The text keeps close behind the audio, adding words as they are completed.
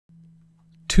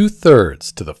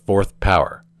2/3 to the 4th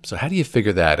power. So how do you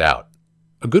figure that out?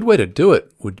 A good way to do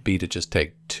it would be to just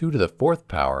take 2 to the 4th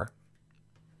power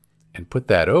and put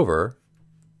that over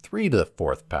 3 to the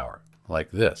 4th power,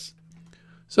 like this.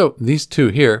 So these two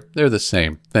here, they're the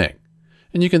same thing.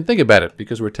 And you can think about it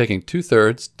because we're taking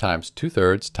 2/3 times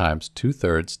 2/3 times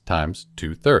 2/3 times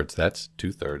 2/3. That's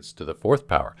 2/3 to the 4th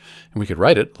power. And we could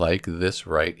write it like this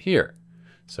right here.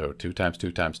 So 2 times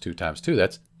 2 times 2 times 2,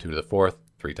 that's 2 to the 4th.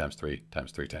 3 times 3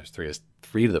 times 3 times 3 is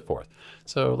 3 to the 4th.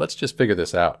 So let's just figure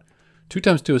this out. 2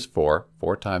 times 2 is 4.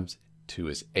 4 times 2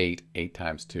 is 8. 8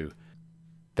 times 2,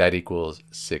 that equals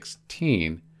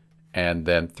 16. And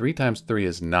then 3 times 3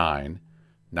 is 9.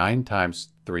 9 times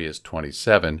 3 is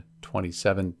 27.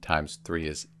 27 times 3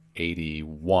 is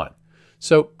 81.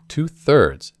 So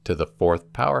 2/3 to the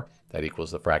 4th power, that equals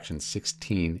the fraction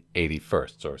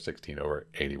 16/81, or 16 over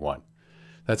 81.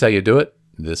 That's how you do it.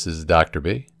 This is Dr.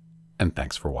 B, and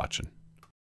thanks for watching.